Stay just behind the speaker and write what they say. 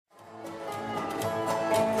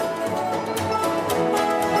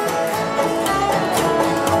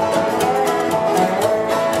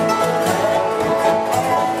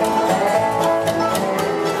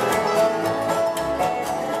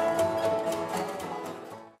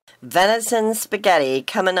Venison spaghetti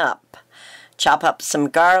coming up. Chop up some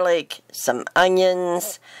garlic, some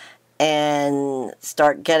onions, and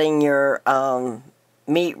start getting your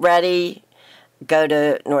meat ready. Go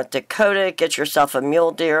to North Dakota, get yourself a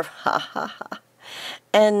mule deer, ha ha ha.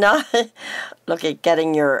 And look at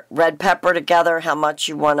getting your red pepper together, how much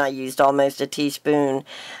you want. I used almost a teaspoon.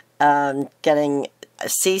 Getting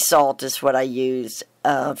sea salt is what I use.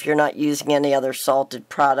 If you're not using any other salted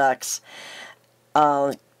products,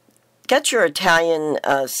 get your Italian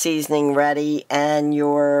seasoning ready and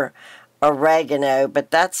your oregano,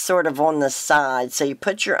 but that's sort of on the side. So you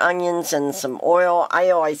put your onions and some oil. I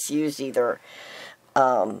always use either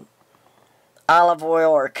olive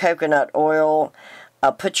oil or coconut oil.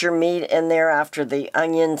 Put your meat in there after the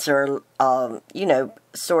onions are, you know,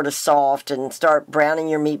 sort of soft, and start browning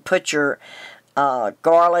your meat. Put your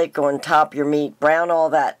garlic on top of your meat. Brown all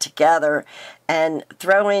that together, and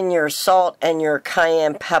throw in your salt and your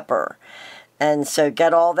cayenne pepper. And so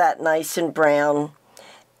get all that nice and brown,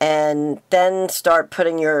 and then start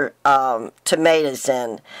putting your tomatoes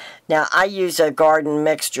in. Now, I use a garden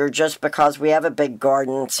mixture just because we have a big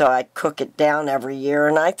garden, so I cook it down every year,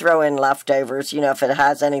 and I throw in leftovers, you know, if it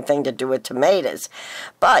has anything to do with tomatoes.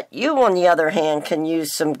 But you, on the other hand, can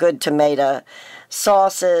use some good tomato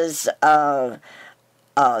sauces,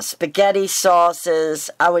 spaghetti sauces.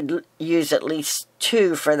 I would use at least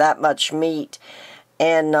 2 for that much meat,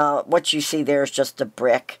 and what you see there is just a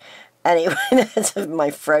brick. Anyway, that's my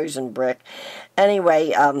frozen brick.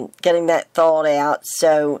 Anyway, getting that thawed out,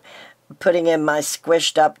 so putting in my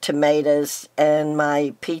squished up tomatoes and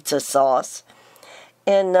my pizza sauce.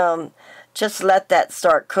 And just let that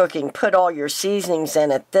start cooking. Put all your seasonings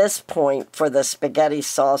in at this point for the spaghetti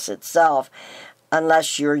sauce itself,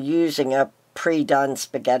 unless you're using a pre-done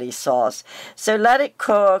spaghetti sauce. So let it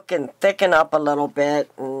cook and thicken up a little bit.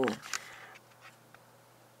 And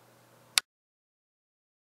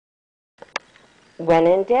when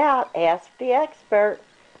in doubt, ask the expert.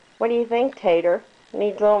 What do you think, Tater?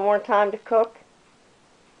 Needs a little more time to cook?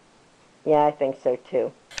 Yeah, I think so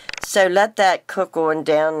too. So let that cook on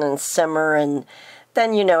down and simmer, and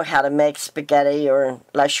then you know how to make spaghetti. Or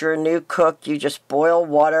unless you're a new cook, you just boil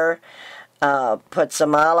water, put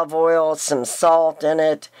some olive oil, some salt in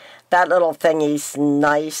it. That little thingy's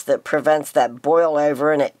nice that prevents that boil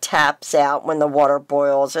over, and it taps out when the water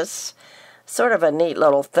boils. It's sort of a neat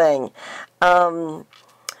little thing.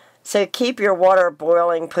 So keep your water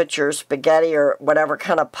boiling, put your spaghetti or whatever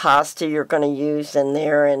kind of pasta you're going to use in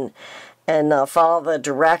there, and follow the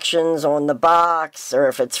directions on the box, or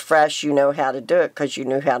if it's fresh, you know how to do it because you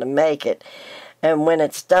knew how to make it. And when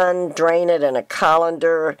it's done, drain it in a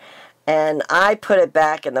colander, and I put it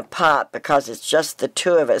back in the pot because it's just the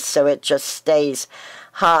 2 of us, so it just stays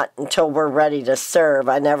hot until we're ready to serve.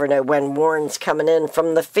 I never know when Warren's coming in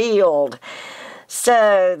from the field.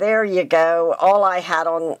 So there you go. All I had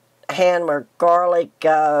on hand were garlic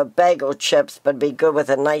bagel chips, but it'd be good with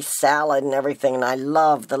a nice salad and everything, and I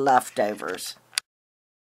love the leftovers.